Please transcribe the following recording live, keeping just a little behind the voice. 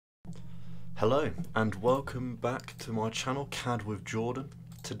Hello and welcome back to my channel CAD with Jordan.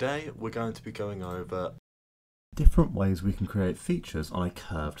 Today we're going to be going over different ways we can create features on a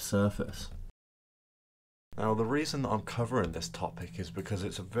curved surface. Now the reason that I'm covering this topic is because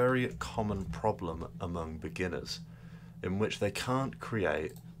it's a very common problem among beginners in which they can't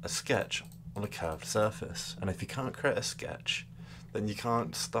create a sketch on a curved surface, and if you can't create a sketch then you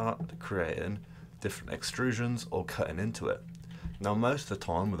can't start creating different extrusions or cutting into it. Now most of the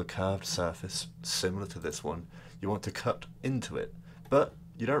time with a curved surface similar to this one, you want to cut into it, but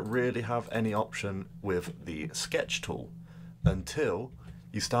you don't really have any option with the sketch tool until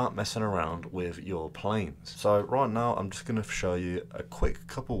you start messing around with your planes. So right now I'm just going to show you a quick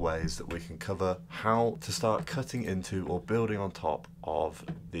couple ways that we can cover how to start cutting into or building on top of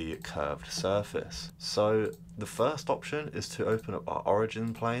the curved surface. So the first option is to open up our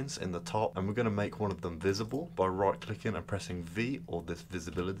origin planes in the top, and we're going to make one of them visible by right clicking and pressing V or this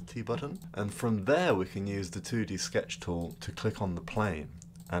visibility button, and from there we can use the 2D sketch tool to click on the plane.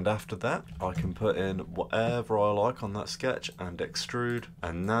 And after that I can put in whatever I like on that sketch and extrude,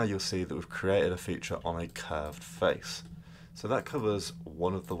 and now you'll see that we've created a feature on a curved face. So that covers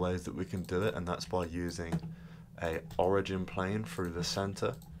one of the ways that we can do it, and that's by using a origin plane through the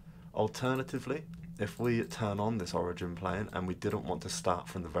center. Alternatively, if we turn on this origin plane and we didn't want to start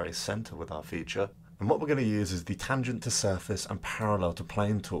from the very center with our feature, and what we're going to use is the tangent to surface and parallel to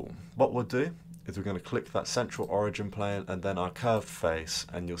plane tool. What we'll do is we're going to click that central origin plane and then our curved face,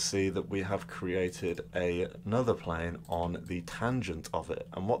 and you'll see that we have created another plane on the tangent of it.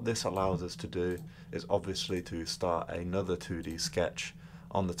 And what this allows us to do is obviously to start another 2D sketch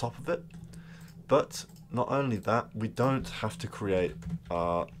on the top of it. But not only that, we don't have to create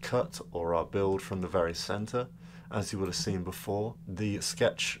our cut or our build from the very center. As you would have seen before, the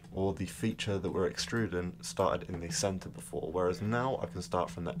sketch or the feature that we're extruding started in the center before, whereas now I can start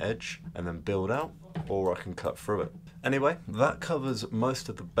from the edge and then build out, or I can cut through it. Anyway, that covers most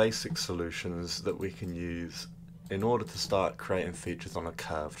of the basic solutions that we can use in order to start creating features on a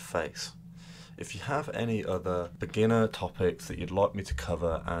curved face. If you have any other beginner topics that you'd like me to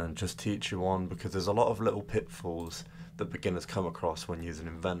cover and just teach you on, because there's a lot of little pitfalls that beginners come across when using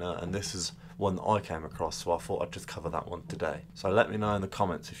Inventor, and this is one that I came across, so I thought I'd just cover that one today. So let me know in the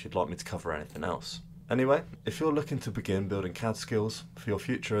comments if you'd like me to cover anything else. Anyway, if you're looking to begin building CAD skills for your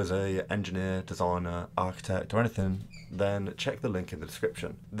future as an engineer, designer, architect or anything, then check the link in the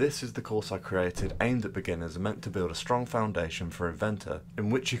description. This is the course I created aimed at beginners, meant to build a strong foundation for Inventor in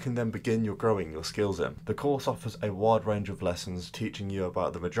which you can then begin growing your skills in. The course offers a wide range of lessons teaching you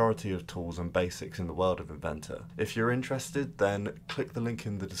about the majority of tools and basics in the world of Inventor. If you're interested, then click the link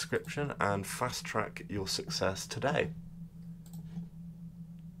in the description and fast track your success today.